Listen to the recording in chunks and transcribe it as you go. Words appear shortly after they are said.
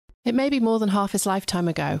It may be more than half his lifetime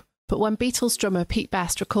ago, but when Beatles drummer Pete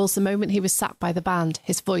Best recalls the moment he was sat by the band,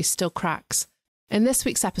 his voice still cracks. In this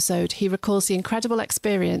week's episode, he recalls the incredible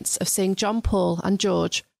experience of seeing John, Paul and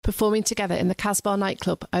George performing together in the Casbah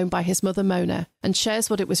nightclub owned by his mother Mona, and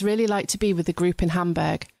shares what it was really like to be with the group in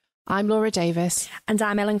Hamburg. I'm Laura Davis. And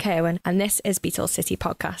I'm Ellen Kirwin, and this is Beatles City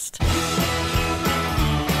Podcast.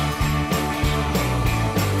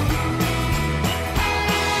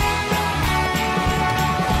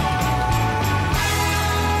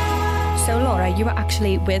 So Laura, you were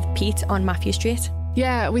actually with Pete on Mathew Street.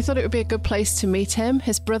 Yeah, we thought it would be a good place to meet him.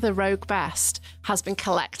 His brother Roag Best has been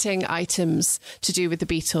collecting items to do with the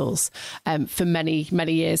Beatles for many,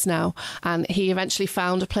 many years now. And he eventually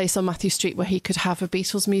found a place on Mathew Street where he could have a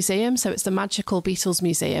Beatles museum. So it's the Magical Beatles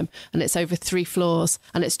Museum, and it's over 3 floors,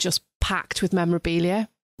 and it's just packed with memorabilia.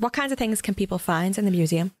 What kinds of things can people find in the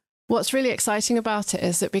museum? What's really exciting about it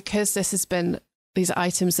is that because this has been these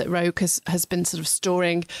items that Roag has been sort of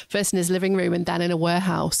storing first in his living room and then in a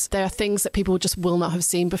warehouse. There are things that people just will not have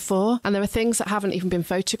seen before. And there are things that haven't even been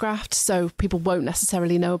photographed, so people won't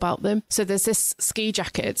necessarily know about them. So there's this ski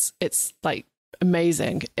jacket. It's like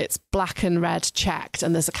amazing. It's black and red checked,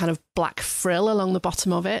 and there's a kind of black frill along the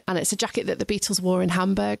bottom of it. And it's a jacket that the Beatles wore in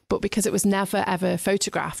Hamburg, but because it was never ever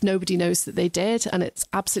photographed, nobody knows that they did. And it's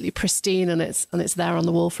absolutely pristine, and it's there on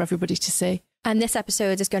the wall for everybody to see. And this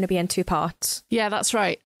episode is going to be in 2 parts. Yeah, that's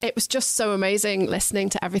right. It was just so amazing listening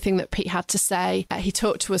to everything that Pete had to say. He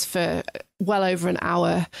talked to us for well over an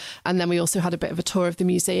hour, and then we also had a bit of a tour of the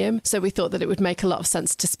museum. So we thought that it would make a lot of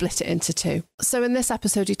sense to split it into 2. So in this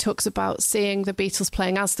episode, he talks about seeing the Beatles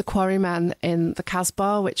playing as the Quarrymen in the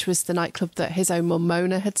Casbah, which was the nightclub that his own mum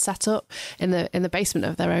Mona had set up in the basement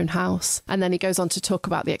of their own house. And then he goes on to talk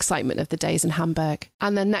about the excitement of the days in Hamburg.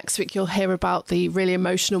 And then next week, you'll hear about the really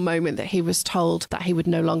emotional moment that he was told that he would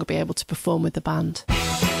no longer be able to perform with the band.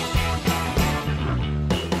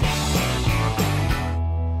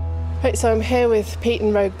 Right, so I'm here with Pete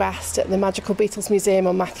and Roag Best at the Magical Beatles Museum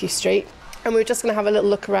on Mathew Street, and we're just going to have a little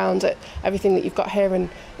look around at everything that you've got here and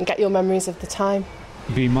get your memories of the time.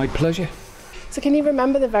 Be my pleasure. So can you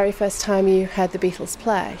remember the very first time you heard the Beatles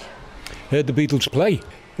play? Heard the Beatles play?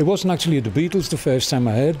 It wasn't actually the Beatles the first time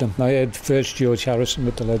I heard them. I heard first George Harrison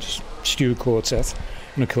with the Stew Quartet,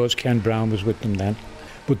 and of course Ken Brown was with them then.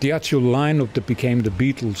 But the actual lineup that became the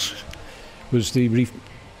Beatles was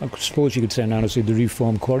I suppose you could say now, the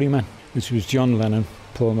Reformed Quarrymen, which was John Lennon,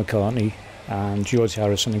 Paul McCartney and George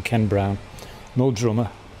Harrison and Ken Brown, no drummer.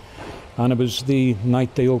 And it was the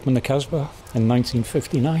night they opened the Casbah in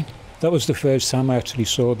 1959. That was the first time I actually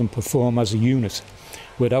saw them perform as a unit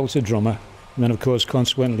without a drummer. And then of course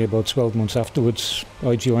consequently about 12 months afterwards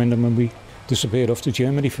I joined them and we disappeared off to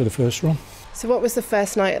Germany for the first run. So what was the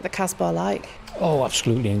first night at the Casbah like? Oh,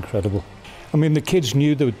 absolutely incredible. I mean, the kids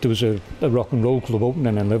knew that there was a rock and roll club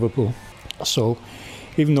opening in Liverpool. So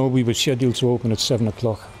even though we were scheduled to open at 7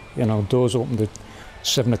 o'clock, doors opened at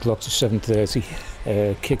 7 o'clock to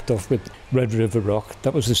 7:30, kicked off with Red River Rock.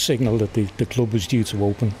 That was the signal that the club was due to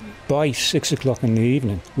open. By 6 o'clock in the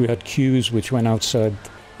evening, we had queues which went outside.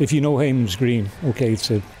 If you know Hayman's Green, okay, it's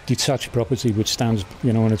a detached property which stands,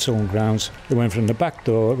 on its own grounds. It went from the back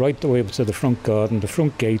door right the way up to the front garden, the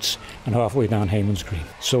front gates, and halfway down Hayman's Green.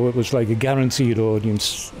 So it was like a guaranteed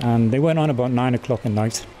audience. And they went on about 9 o'clock at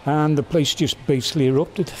night, and the place just basically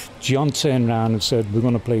erupted. John turned around and said, "We're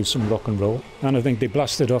going to play some rock and roll." And I think they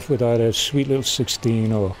blasted off with either Sweet Little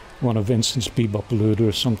 16 or one of Vincent's Bebop Baluda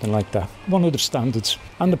or something like that. One of the standards.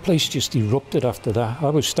 And the place just erupted after that. I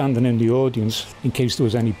was standing in the audience in case there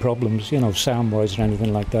was any problems, sound-wise or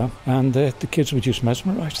anything like that. And the kids were just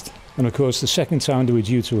mesmerised. And of course, the second time they were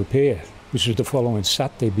due to appear, which was the following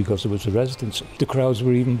Saturday because it was a residency, the crowds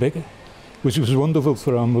were even bigger, which was wonderful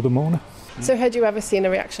for our mother Mona. So had you ever seen a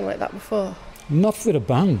reaction like that before? Not for a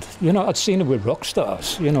band. I'd seen it with rock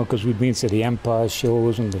stars, because we'd been to the Empire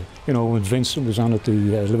shows and, when Vincent was on at the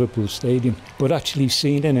Liverpool Stadium. But actually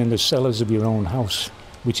seeing it in the cellars of your own house,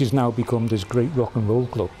 which has now become this great rock and roll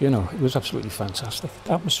club, it was absolutely fantastic.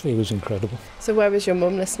 The atmosphere was incredible. So where was your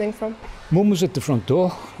mum listening from? Mum was at the front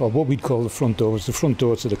door, or what we'd call the front door, was the front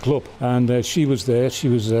door to the club. And she was there. She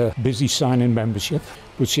was busy signing membership.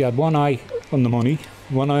 But she had one eye on the money,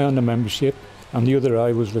 one eye on the membership, and the other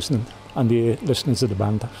eye was listening to the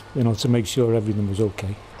band, to make sure everything was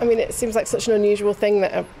okay. I mean, it seems like such an unusual thing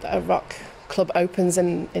that a rock club opens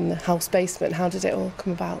in the house basement. How did it all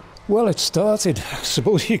come about? Well, it started, I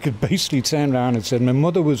suppose you could basically turn around and say, my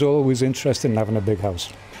mother was always interested in having a big house.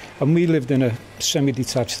 And we lived in a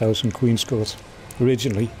semi-detached house in Queen's Court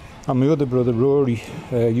originally. And my other brother, Rory,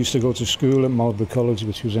 used to go to school at Marlborough College,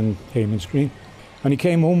 which was in Hayman's Green. And he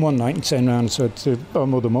came home one night and turned around and said to our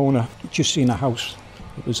mother Mona, just seen a house.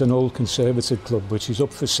 It was an old conservative club which is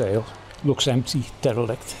up for sale. Looks empty,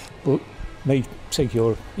 derelict, but may take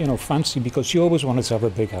your, fancy, because she always wanted to have a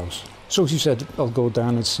big house. So she said, I'll go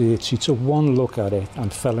down and see it. She took one look at it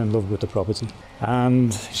and fell in love with the property.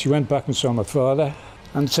 And she went back and saw my father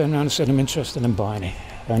and turned around and said, I'm interested in buying it.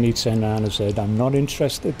 And he turned around and said, I'm not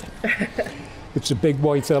interested. It's a big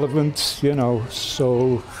white elephant,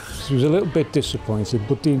 so she was a little bit disappointed.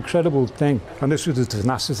 But the incredible thing, and this was the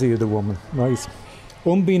tenacity of the woman, right?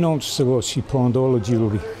 Unbeknownst to us, she pawned all her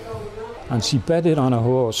jewellery. And she betted on a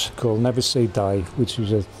horse called Never Say Die, which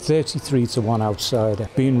was a 33-1 outsider,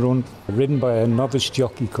 being ridden by a novice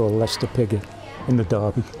jockey called Lester Piggott in the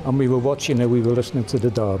Derby. And we were watching her, we were listening to the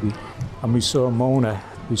Derby, and we saw Mona,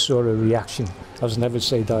 we saw her reaction as Never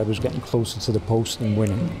Say Die was getting closer to the post and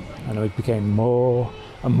winning. And it became more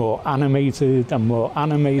and more animated and more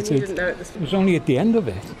animated. And you didn't know it was only at the end of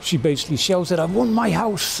it. She basically shouted, I've won my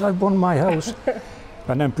house, I've won my house.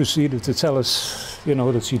 And then proceeded to tell us,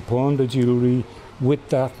 that she'd pawned the jewellery. With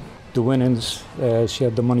that, the winnings, she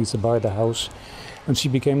had the money to buy the house. And she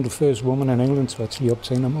became the first woman in England to actually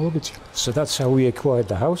obtain a mortgage. So that's how we acquired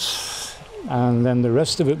the house. And then the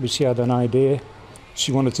rest of it was she had an idea.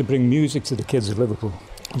 She wanted to bring music to the kids of Liverpool.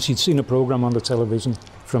 And she'd seen a programme on the television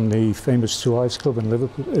from the famous Two Eyes Club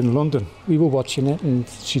in London. We were watching it and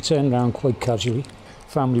she turned around quite casually.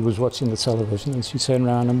 Family was watching the television and she turned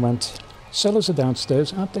around and went, cellars are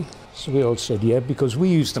downstairs, aren't they? So we all said, yeah, because we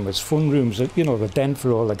used them as fun rooms, the den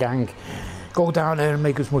for all the gang. Go down there and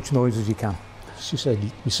make as much noise as you can.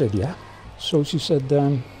 We said, yeah. So she said,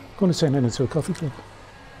 going to turn it into a coffee club.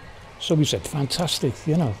 So we said, fantastic,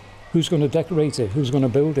 Who's going to decorate it? Who's going to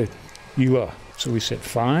build it? You are. So we said,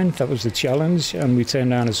 fine, that was the challenge. And we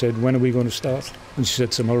turned around and said, when are we going to start? And she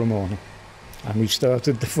said, tomorrow morning. And we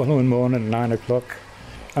started the following morning at 9 o'clock.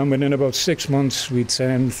 And within about 6 months, we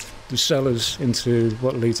turned the cellars into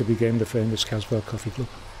what later became the famous Casbah Coffee Club.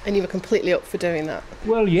 And you were completely up for doing that?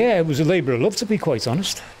 Well, yeah, it was a labour of love, to be quite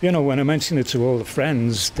honest. When I mentioned it to all the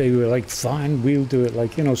friends, they were like, fine, we'll do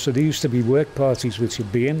it. So there used to be work parties which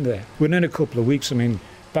would be in there. Within a couple of weeks,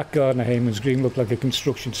 back garden of Hayman's Green looked like a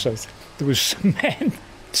construction site. There was cement,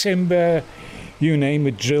 timber, you name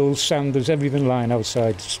it, drills, sanders, everything lying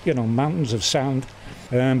outside, mountains of sand.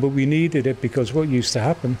 But we needed it because what used to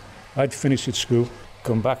happen, I'd finish at school,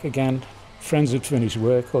 come back again, friends would finish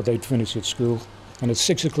work or they'd finish at school, and at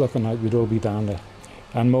 6 o'clock at night we'd all be down there.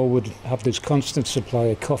 And Mo would have this constant supply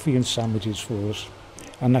of coffee and sandwiches for us,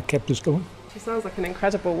 and that kept us going. She sounds like an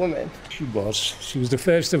incredible woman. She was the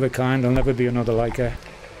first of her kind. There'll never be another like her.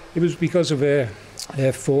 It was because of her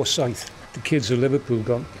foresight. The kids of Liverpool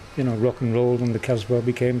got, rock and roll, and the Casbah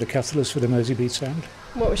became the catalyst for the Merseybeat sound.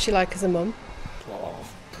 What was she like as a mum?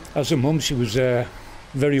 As a mum, she was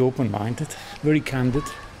very open-minded, very candid,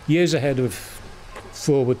 years ahead of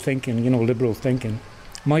forward thinking, liberal thinking.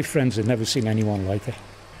 My friends had never seen anyone like her.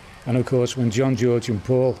 And of course, when John, George and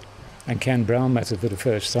Paul and Ken Brown met her for the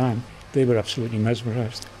first time, they were absolutely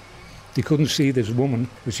mesmerised. They couldn't see this woman,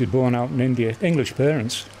 which had born out in India, English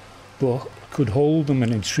parents, but could hold them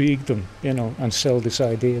and intrigue them, and sell this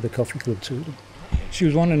idea of the coffee club to them. She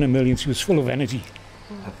was one in a million. She was full of energy.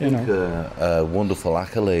 I think a wonderful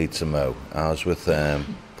accolade to Mo. I was with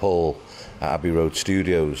Paul at Abbey Road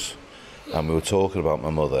Studios and we were talking about my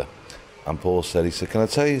mother, and Paul said, can I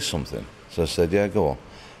tell you something? So I said, yeah, go on.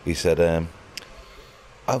 He said,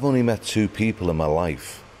 I've only met 2 people in my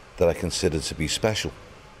life that I consider to be special.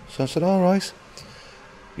 So I said, all right.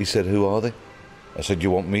 He said, who are they? I said,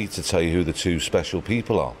 you want me to tell you who the 2 special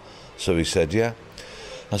people are? So he said, yeah.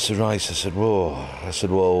 I said, right. I said, whoa. I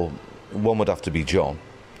said, well, one would have to be John.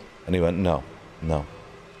 And he went, no.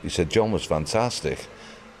 He said, John was fantastic.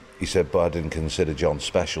 He said, but I didn't consider John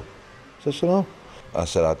special. So I said, oh. I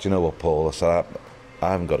said, do you know what, Paul? I said,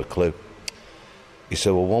 I haven't got a clue. He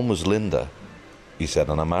said, well, one was Linda. He said,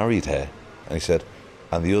 and I married her. And he said,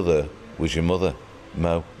 and the other was your mother,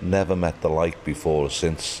 Mo. Never met the like before or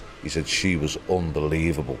since. He said, she was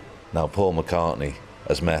unbelievable. Now, Paul McCartney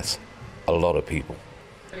has met a lot of people.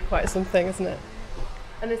 Really quite something, isn't it?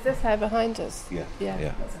 And is this her behind us? Yeah.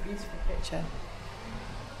 That's a beautiful picture.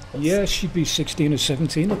 Yeah, she'd be 16 or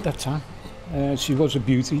 17 at that time. She was a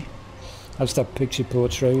beauty, as that picture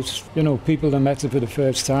portrays. People that met her for the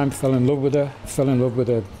first time fell in love with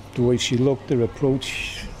her, the way she looked, her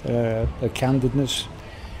approach, her candidness,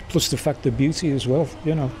 plus the fact of beauty as well.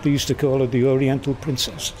 They used to call her the Oriental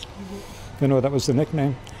Princess. That was the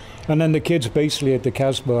nickname. And then the kids basically at the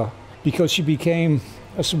Casbah, because she became,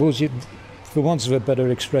 I suppose, for want of a better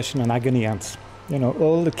expression, an agony aunt.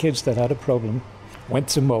 All the kids that had a problem went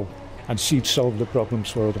to Mo, and she'd solve the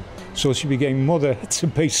problems for them. So she became mother to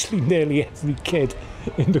basically nearly every kid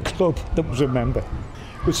in the club that was a member,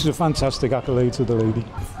 which is a fantastic accolade to the lady.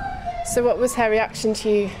 So what was her reaction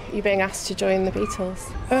to you being asked to join the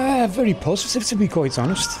Beatles? Very positive, to be quite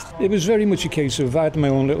honest. It was very much a case of I had my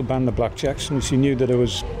own little band, the Blackjacks, and she knew that I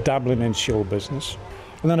was dabbling in show business.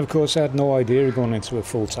 And then, of course, I had no idea of going into it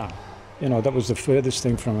full-time. You know, that was the furthest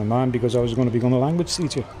thing from my mind, because I was going to become a language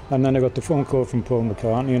teacher. And then I got the phone call from Paul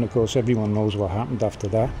McCartney, and of course everyone knows what happened after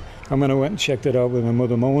that. And when I went and checked it out with my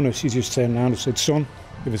mother Mona, she just turned around and said, "Son,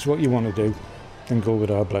 if it's what you want to do, then go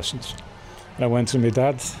with our blessings." And I went to my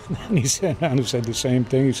dad, and he turned around and said the same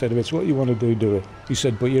thing. He said, "If it's what you want to do, do it." He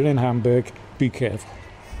said, "But you're in Hamburg, be careful."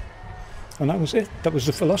 And that was it. That was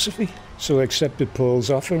the philosophy. So I accepted Paul's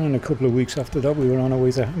offer, and a couple of weeks after that, we were on our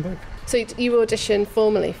way to Hamburg. So you auditioned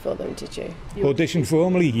formally for them, did you? Auditioned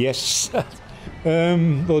formally, yes.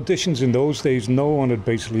 Auditions in those days, no one had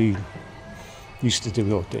basically used to do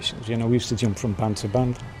auditions. You know, we used to jump from band to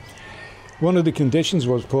band. One of the conditions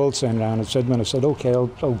was Paul turned around and said, when I said, "Okay, I'll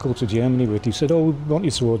go to Germany with you," he said, "Oh, we want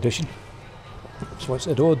you to audition." So I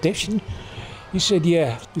said, "Audition?" He said,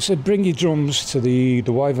 "Yeah." He said, "Bring your drums to the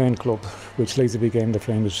Wyvern Club," which later became the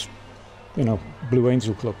famous, you know, Blue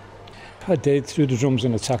Angel Club. I did, threw the drums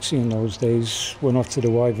in a taxi in those days, went off to the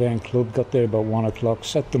Wyvern Club, got there about 1 o'clock,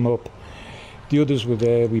 set them up. The others were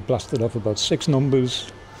there, we blasted off about 6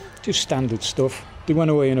 numbers, just standard stuff. They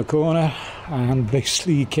went away in a corner, and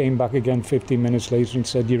basically came back again 15 minutes later and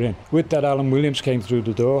said, "You're in." With that, Alan Williams came through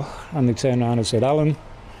the door, and they turned around and said, "Alan,"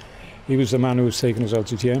 he was the man who was taking us out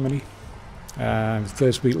to Germany,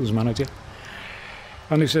 first Beatles manager.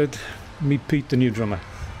 And he said, "Meet Pete, the new drummer."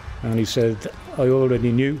 And he said, "I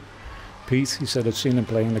already knew Pete." He said, "I'd seen him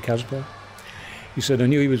play in the Casbah." He said, "I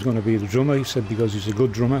knew he was going to be the drummer." He said, "Because he's a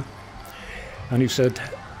good drummer." And he said,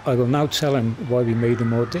 "I will now tell him why we made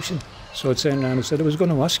him audition." So I turned around and said, "I was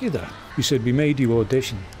going to ask you that." He said, "We made you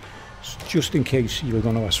audition just in case you were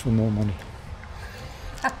going to ask for more money."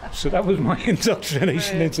 So that was my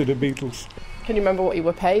indoctrination into the Beatles. Can you remember what you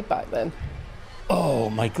were paid back then? Oh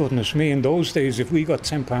my goodness me, in those days, if we got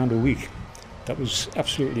 £10 a week, that was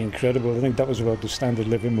absolutely incredible. I think that was about the standard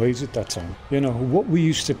living wage at that time. You know, what we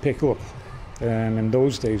used to pick up in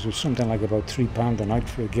those days was something like about £3 a night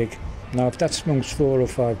for a gig. Now, if that's amongst 4 or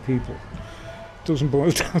 5 people, it doesn't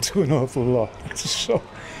boil down to an awful lot. So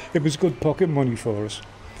it was good pocket money for us.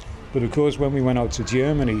 But of course, when we went out to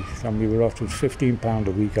Germany, and we were offered £15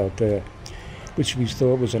 a week out there, which we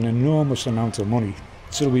thought was an enormous amount of money.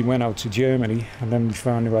 So we went out to Germany, and then we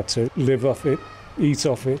found we had to live off it, eat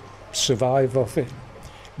off it, survive off it.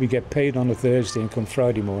 We get paid on a Thursday, and come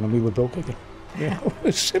Friday morning, we were broke again. You know,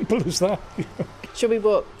 as simple as that. Shall we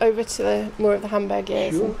walk over to more of the Hamburg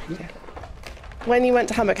years? Sure, yeah. When you went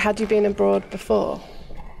to Hamburg, had you been abroad before?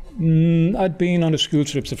 I'd been on a school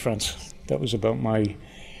trip to France. That was about my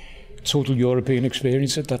total European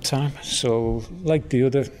experience at that time. So, like the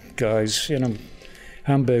other guys, you know,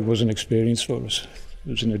 Hamburg was an experience for us. It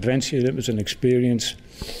was an adventure, it was an experience.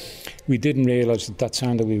 We didn't realise at that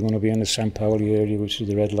time that we were going to be in the St. Pauli area, which is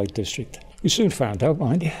the red light district. We soon found out,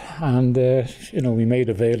 mind you, and you know, we made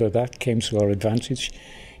avail of that, came to our advantage,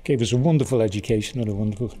 gave us a wonderful education at a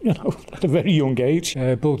wonderful, you know, at a very young age,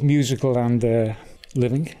 both musical and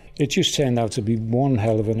living. It just turned out to be one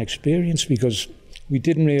hell of an experience, because we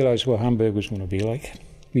didn't realise what Hamburg was going to be like.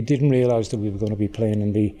 We didn't realise that we were going to be playing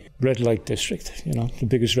in the red light district, you know, the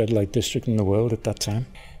biggest red light district in the world at that time.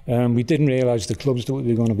 We didn't realise the clubs that we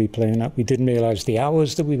were going to be playing at. We didn't realise the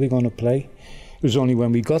hours that we were going to play. It was only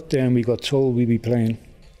when we got there and we got told we'd be playing,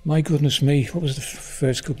 my goodness me, what was the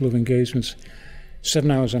first couple of engagements? 7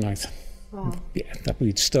 hours a night. Wow. Yeah, that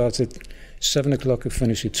we'd start at 7 o'clock and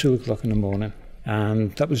finish at 2 o'clock in the morning.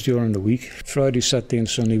 And that was during the week. Friday, Saturday and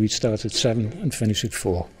Sunday we'd start at 7 and finish at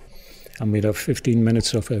 4. And we'd have 15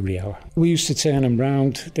 minutes off every hour. We used to turn them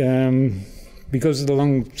round. Because of the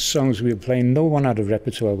long songs we were playing, no one had a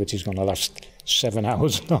repertoire which is going to last 7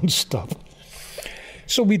 hours non-stop.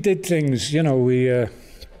 So we did things, you know,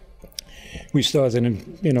 we started,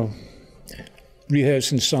 you know,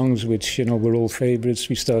 rehearsing songs which, you know, were old favourites.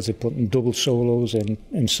 We started putting double solos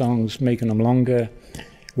in songs, making them longer.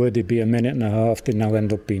 Where they'd be 1.5 minutes, they now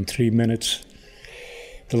end up being 3 minutes.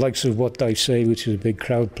 The likes of What I Say, which is a big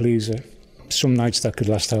crowd pleaser. Some nights that could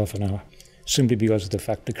last half an hour, simply because of the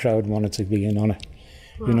fact the crowd wanted to be in on it.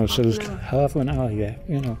 Wow, you know, so there's half an hour, yeah,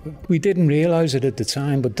 you know. We didn't realise it at the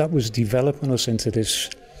time, but that was developing us into this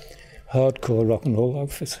hardcore rock and roll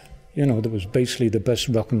outfit. You know, that was basically the best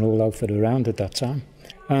rock and roll outfit around at that time.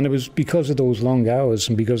 And it was because of those long hours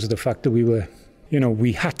and because of the fact that we were, you know,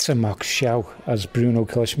 we had to mock Shaw as Bruno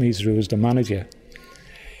Koschmiser, who was the manager,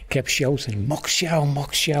 kept shouting, "Mock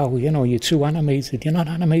Xiao, you know, you're too animated, you're not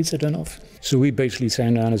animated enough." So we basically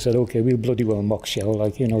turned around and said, "Okay, we'll bloody well mock Xiao,"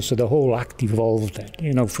 like, you know, so the whole act evolved then,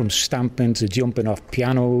 you know, from stamping to jumping off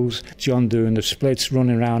pianos, John doing the splits,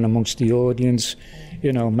 running around amongst the audience,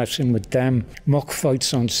 you know, messing with them, mock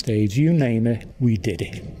fights on stage, you name it, we did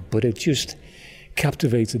it. But it just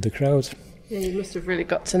captivated the crowd. Yeah, you must have really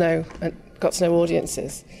got to know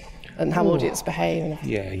audiences and how audience behave. And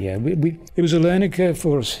Yeah. It was a learning curve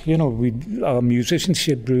for us. You know, our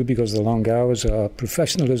musicianship grew because of the long hours, our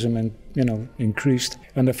professionalism, and you know, increased,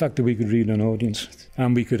 and the fact that we could read an audience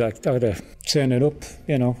and we could either turn it up,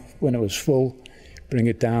 you know, when it was full, bring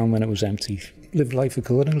it down when it was empty, live life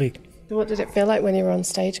accordingly. So what did it feel like when you were on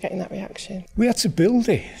stage getting that reaction? We had to build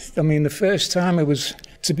it. I mean, the first time it was,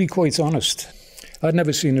 to be quite honest, I'd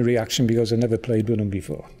never seen a reaction because I'd never played with them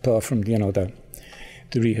before, apart from, you know, the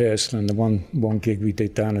rehearsal and the one gig we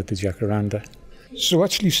did down at the Jacaranda. So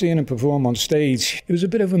actually seeing him perform on stage, it was a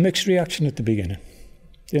bit of a mixed reaction at the beginning,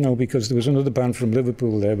 you know, because there was another band from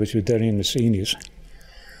Liverpool there, which was Derry and the Seniors.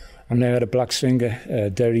 And they had a black singer,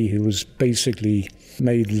 Derry, who was basically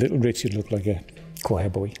made Little Richard look like a choir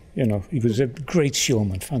boy. You know, he was a great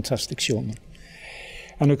showman, fantastic showman.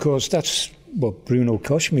 And of course, that's what Bruno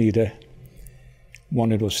Koschmider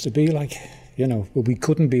wanted us to be like, you know, but we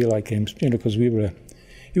couldn't be like him, you know, because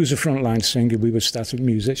he was a frontline singer, we were static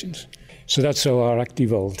musicians. So that's how our act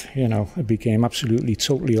evolved, you know. It became absolutely,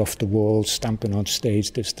 totally off the wall, stamping on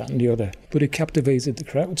stage, this, that and the other. But it captivated the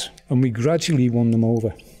crowds, and we gradually won them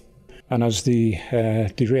over. And as the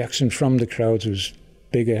reaction from the crowds was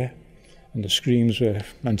bigger, and the screams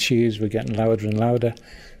and cheers were getting louder and louder,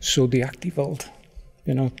 so the act evolved.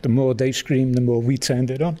 You know, the more they screamed, the more we turned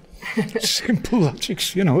it on. Simple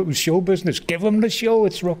logics, you know, it was show business. Give them the show,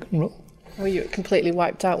 it's rock and roll. Were you completely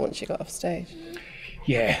wiped out once you got off stage?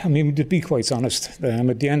 Yeah, I mean, to be quite honest,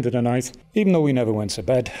 at the end of the night, even though we never went to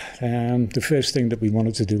bed, the first thing that we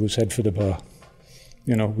wanted to do was head for the bar.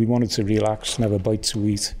 You know, we wanted to relax, have a bite to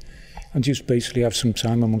eat, and just basically have some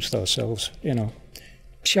time amongst ourselves, you know.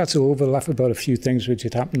 Chat over, laugh about a few things which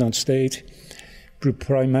had happened on stage, but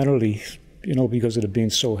primarily, you know, because it had been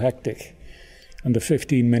so hectic. And the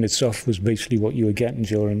 15 minutes off was basically what you were getting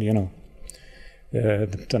during, you know,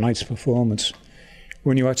 the night's performance.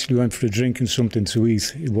 When you actually went for a drink and something to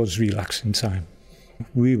eat, it was relaxing time.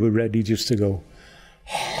 We were ready just to go,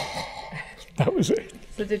 that was it.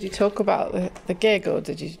 So did you talk about the gig, or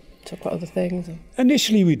did you talk about other things? Or?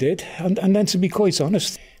 Initially we did, and then to be quite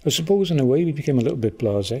honest, I suppose in a way we became a little bit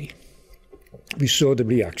blasé. We saw the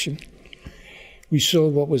reaction. We saw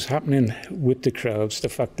what was happening with the crowds, the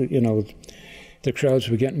fact that, you know, the crowds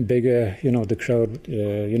were getting bigger, you know, the crowd,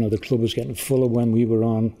 you know, the club was getting fuller when we were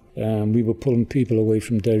on. We were pulling people away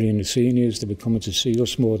from Derry and the Seniors. They were coming to see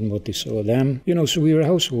us more than what they saw them. You know, so we were a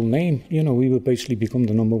household name. You know, we would basically become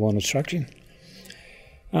the #1 attraction.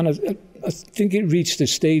 And I think it reached a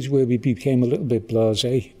stage where we became a little bit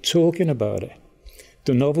blasé, talking about it.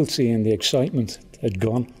 The novelty and the excitement had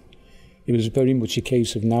gone. It was very much a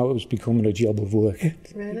case of now it was becoming a job of work.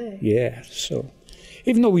 Really? Yeah, so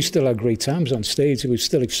even though we still had great times on stage, it was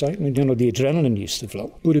still excitement, you know, the adrenaline used to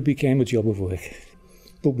flow. But it became a job of work.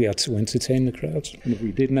 But we had to entertain the crowds. And if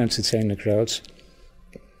we didn't entertain the crowds,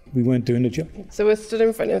 we weren't doing the job. So we're stood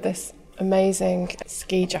in front of this amazing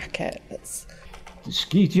ski jacket. It's the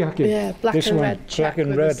ski jacket? Yeah, black this and one, red check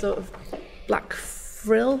with a sort of black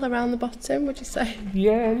frill around the bottom, would you say?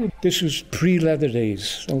 Yeah, this was pre-leather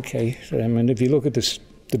days, okay. And if you look at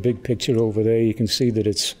the big picture over there, you can see that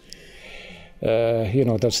it's, you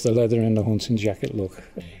know, that's the leather and the hunting jacket look.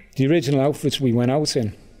 The original outfits we went out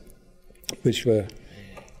in, which were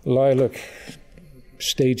lilac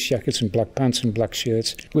stage jackets and black pants and black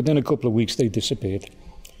shirts, within a couple of weeks they disappeared.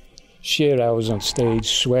 Sheer hours on stage,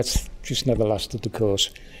 sweat, just never lasted the course.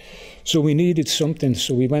 So we needed something,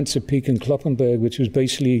 so we went to Peek and Kloppenburg, which was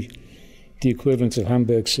basically the equivalent of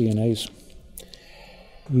Hamburg CNAs.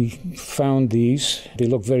 We found these. They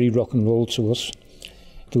looked very rock and roll to us.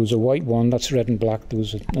 There was a white one, that's red and black. There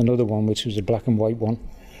was another one, which was a black and white one,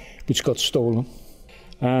 which got stolen.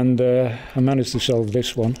 And I managed to solve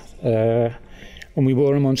this one. And we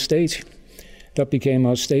wore them on stage. That became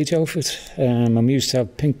our stage outfit. And we used to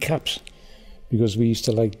have pink caps, because we used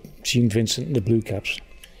to like Gene Vincent and the Blue Caps.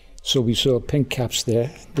 So we saw pink caps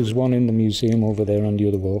there. There's one in the museum over there on the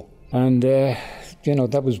other wall. And, you know,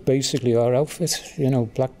 that was basically our outfit. You know,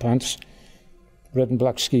 black pants, red and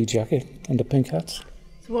black ski jacket, and the pink hats.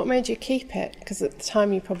 So what made you keep it? Because at the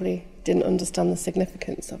time you probably didn't understand the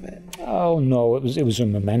significance of it. Oh, no, it was a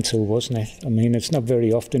memento, wasn't it? I mean, it's not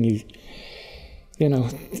very often you know,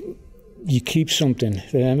 you keep something.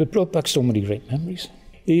 It brought back so many great memories.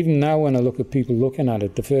 even now when I look at people looking at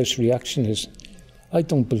it, the first reaction is, I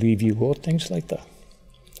don't believe you wrote things like that.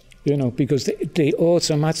 You know, because they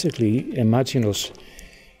automatically imagine us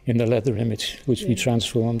in the leather image, which we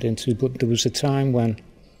transformed into. But there was a time when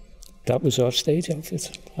that was our stage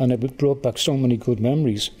outfit, and it brought back so many good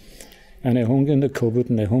memories. And it hung in the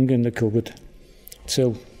cupboard, and it hung in the cupboard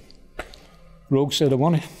till Roag said, I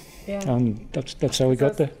want it. Yeah. And that's how we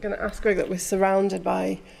got there. I was going to ask Roag that we're surrounded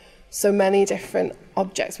by so many different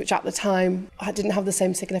objects, which at the time didn't have the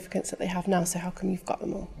same significance that they have now. So how come you've got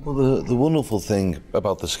them all? Well, the wonderful thing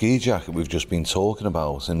about the ski jacket we've just been talking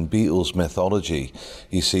about, in Beatles mythology,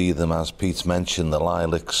 you see them, as Pete's mentioned, the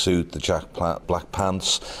lilac suit, the black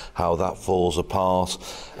pants, how that falls apart.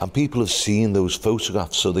 And people have seen those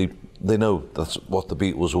photographs, so they know that's what the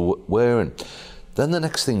Beatles were wearing. Then the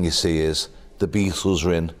next thing you see is the Beatles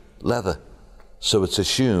are in leather. So it's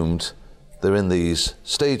assumed they're in these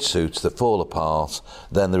stage suits that fall apart,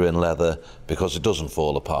 then they're in leather because it doesn't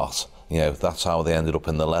fall apart. You know, that's how they ended up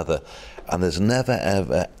in the leather. And there's never,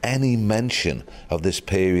 ever any mention of this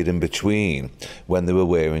period in between when they were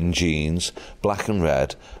wearing jeans, black and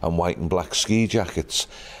red, and white and black ski jackets.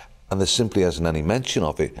 And there simply isn't any mention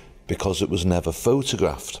of it because it was never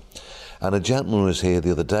photographed. And a gentleman was here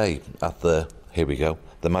the other day at the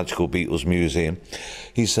Magical Beatles Museum.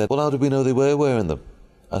 He said, well, how did we know they were wearing them?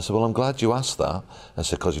 I said, well, I'm glad you asked that. I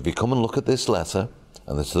said, because if you come and look at this letter,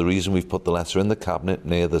 and that's the reason we've put the letter in the cabinet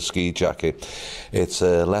near the ski jacket, it's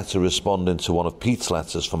a letter responding to one of Pete's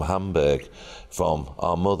letters from Hamburg, from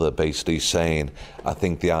our mother, basically saying, I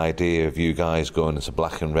think the idea of you guys going into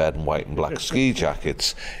black and red and white and black ski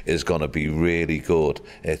jackets is going to be really good.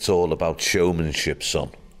 It's all about showmanship, son.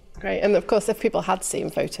 Great. And of course, if people had seen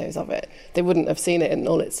photos of it, they wouldn't have seen it in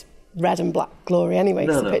all its red and black glory anyway.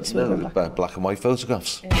 No, the pictures were black and white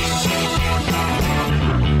photographs. Yeah.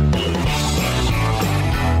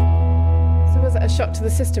 So was it a shock to the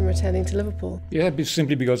system returning to Liverpool? Yeah,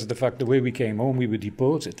 simply because of the fact the way we came home, we were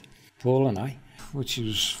deported, Paul and I, which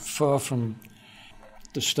was far from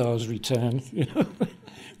the Star's return. You know,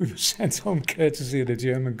 we were sent home courtesy of the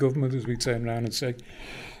German government, as we turn around and say.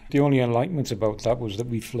 The only enlightenment about that was that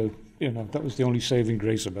we flew. You know, that was the only saving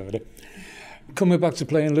grace about it. Coming back to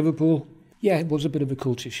play in Liverpool, yeah, it was a bit of a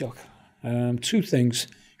culture shock. Two things.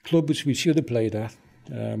 Club which we should have played at,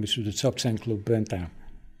 which was a top 10 club, burnt down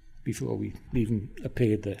before we even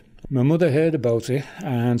appeared there. My mother heard about it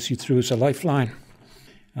and she threw us a lifeline.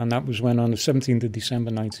 And that was when on the 17th of December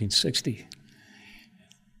 1960,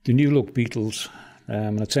 the New Look Beatles,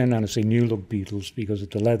 and I turn around and say New Look Beatles because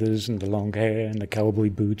of the leathers and the long hair and the cowboy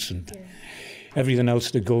boots and everything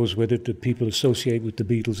else that goes with it that people associate with the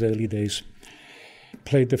Beatles' early days.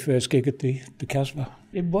 Played the first gig at the Casbah.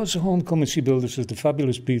 It was a homecoming. She billed us as the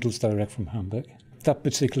fabulous Beatles direct from Hamburg. That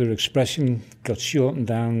particular expression got shortened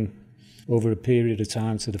down over a period of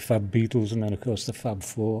time to the Fab Beatles and then, of course, the Fab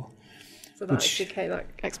Four. So that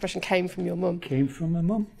expression came from your mum? Came from my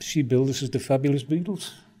mum. She billed us as the fabulous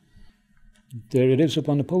Beatles. There it is up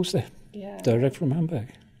on the poster, direct from Hamburg.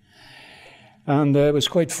 And it was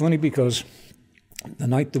quite funny because the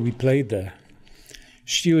night that we played there,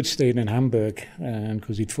 Stuart stayed in Hamburg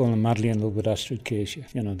because he'd fallen madly in love with Astrid Kircher,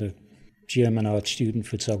 you know, the German art student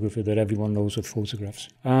photographer that everyone knows with photographs.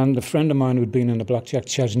 And a friend of mine who'd been in the Blackjack,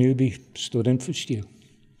 Chas Newby, stood in for Stu.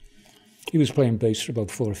 He was playing bass for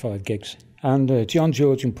about 4 or 5 gigs. And John,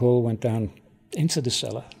 George and Paul went down into the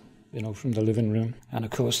cellar, you know, from the living room. And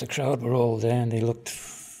of course the crowd were all there and they looked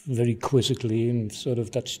very quizzically and sort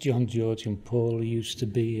of, that's John, George and Paul who used to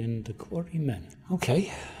be in the Quarrymen.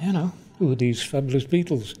 Okay, you know, who are these fabulous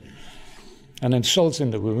Beatles? And then salt in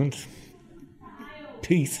the wound,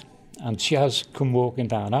 Pete and Chas come walking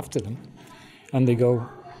down after them and they go,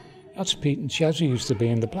 that's Pete and Chas who used to be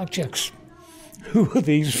in the Blackjacks. Who are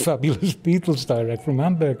these fabulous Beatles direct from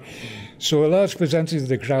Hamburg? So a large percentage of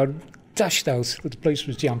the crowd dashed out, but the place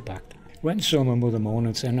was jam-packed. Went and saw my mother Mona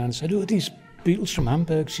and turned around and said, who are these Beatles from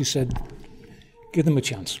Hamburg? She said, give them a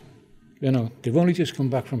chance. You know, they've only just come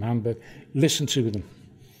back from Hamburg. Listen to them.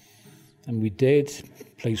 And we did. The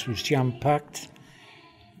place was jam-packed.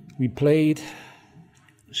 We played.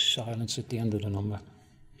 Silence at the end of the number.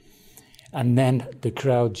 And then the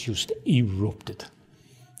crowd just erupted.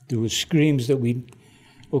 There were screams that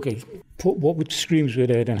put what the screams we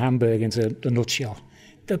heard in Hamburg into a nutshell.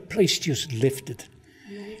 The place just lifted.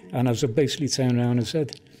 And as I basically turned around and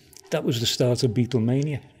said, that was the start of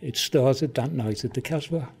Beatlemania. It started that night at the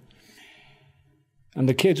Casbah. And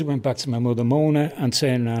the kids went back to my mother Mona and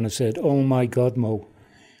turned around and said, oh my God, Mo,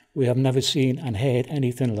 we have never seen and heard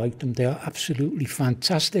anything like them. They are absolutely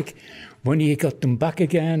fantastic. When you got them back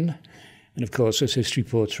again, and of course as history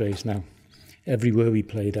portrays now, everywhere we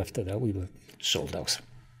played after that, we were sold out.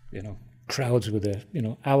 Crowds were there,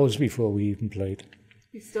 hours before we even played.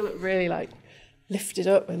 You still look really lifted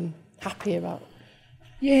up and happy about.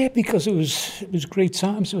 Yeah, because it was great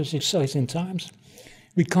times. It was exciting times.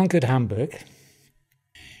 We conquered Hamburg.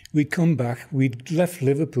 We'd come back. We'd left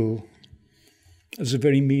Liverpool as a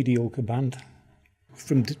very mediocre band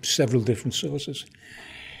from several different sources.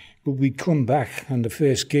 But we'd come back, and the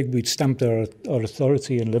first gig, we'd stamped our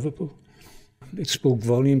authority in Liverpool. It spoke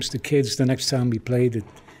volumes to kids. The next time we played at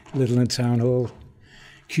Little Town Hall,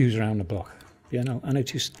 queues around the block, and it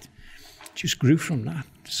just grew from that.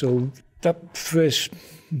 So that first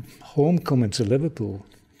homecoming to Liverpool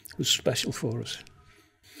was special for us.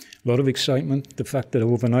 A lot of excitement, the fact that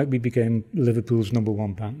overnight we became Liverpool's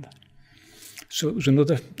 #1 band. So it was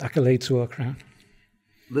another accolade to our crown.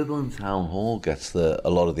 Little Town Hall gets a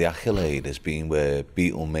lot of the accolade as being where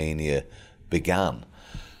Beatlemania began.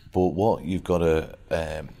 But what you've got to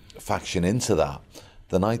faction into that,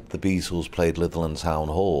 the night the Beatles played Little Town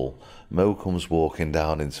Hall, Mo comes walking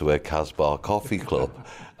down into a Casbah coffee club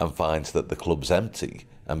and finds that the club's empty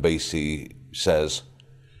and basically says,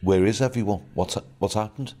 "Where is everyone? What's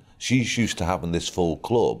happened?" She's used to having this full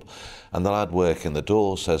club, and the lad working the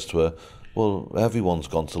door says to her, "Well, everyone's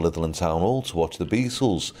gone to Little Town Hall to watch the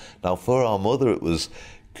Beatles." Now, for our mother, it was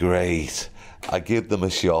great. I give them a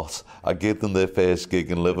shot. I give them their first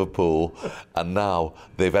gig in Liverpool, and now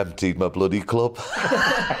they've emptied my bloody club.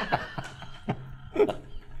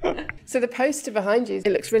 So the poster behind you,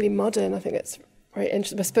 it looks really modern. I think it's very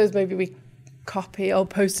interesting. I suppose maybe we copy old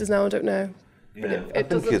posters now, I don't know. Yeah, I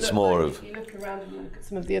think it's more of... If you look around and look at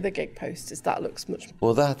some of the other gig posters, that looks much...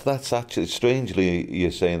 Well, that's actually, strangely,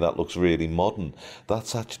 you're saying that looks really modern.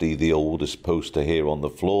 That's actually the oldest poster here on the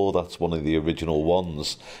floor. That's one of the original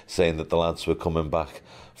ones, saying that the lads were coming back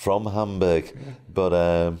from Hamburg. Yeah.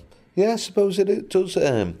 But, yeah, I suppose it does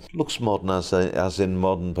looks modern, as in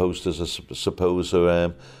modern posters, I suppose,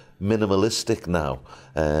 are... minimalistic now.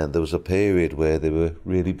 There was a period where they were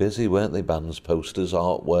really busy, weren't they? Bands, posters,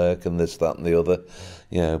 artwork, and this, that, and the other.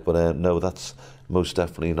 Yeah, but no, that's most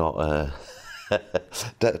definitely not.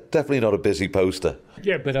 Definitely not a busy poster.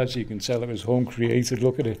 Yeah, but as you can tell, it was home created.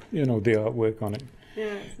 Look at it, the artwork on it.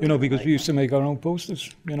 Yeah, because we used to make our own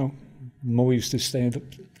posters. Mo used to stay,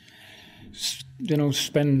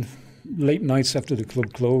 spend late nights after the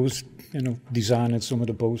club closed. Designing some of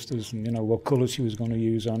the posters and, what colour she was going to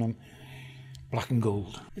use on them. Black and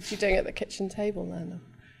gold. Is she doing it at the kitchen table then?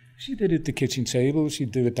 She did it at the kitchen table.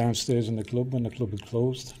 She'd do it downstairs in the club when the club had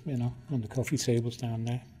closed, on the coffee tables down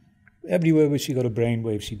there. Everywhere where she got a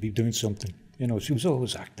brainwave, she'd be doing something. She was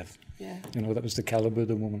always active. Yeah. That was the calibre of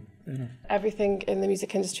the woman. Everything in the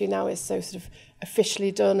music industry now is so sort of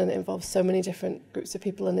officially done, and it involves so many different groups of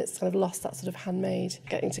people, and it's kind of lost that sort of handmade,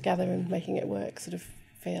 getting together and making it work sort of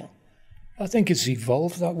feel. I think it's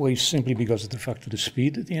evolved that way simply because of the fact of the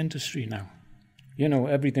speed of the industry now.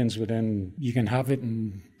 Everything's within, you can have it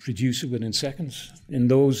and produce it within seconds. In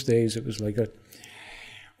those days, it was like I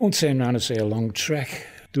won't say around to say a long trek.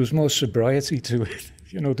 There was more sobriety to it.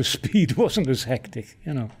 The speed wasn't as hectic,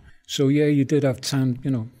 So, yeah, you did have time,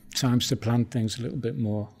 times to plan things a little bit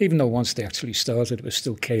more. Even though once they actually started, it was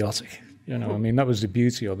still chaotic. That was the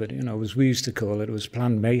beauty of it. As we used to call it, it was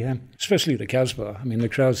planned mayhem, especially the Casbah. The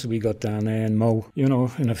crowds that we got down there, and Mo,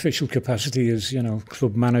 in official capacity as,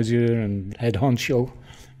 club manager and head honcho,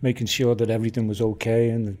 making sure that everything was okay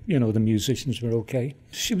and, the musicians were okay.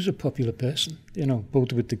 She was a popular person,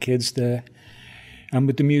 both with the kids there and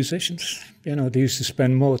with the musicians. They used to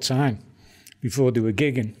spend more time before they were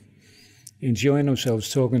gigging, enjoying themselves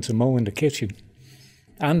talking to Mo in the kitchen.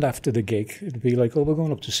 And after the gig, it'd be like, "Oh, we're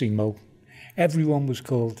going up to see Mo." Everyone was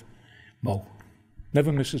called Mo.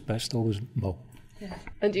 Never Mrs. Best, always Mo. Yeah.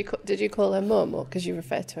 And did you call her Mum, or because you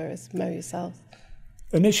refer to her as Mo yourself?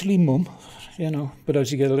 Initially Mum, but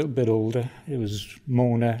as you get a little bit older, it was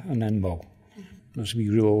Mona and then Mo. As we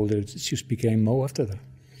grew older, it just became Mo after that.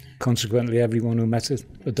 Consequently, everyone who met her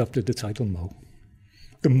adopted the title Mo,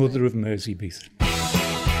 the mother of Mersey Beat.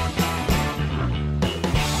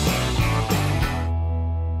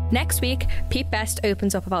 Next week, Pete Best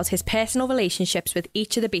opens up about his personal relationships with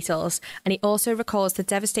each of the Beatles, and he also recalls the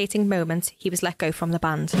devastating moment he was let go from the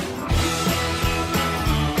band.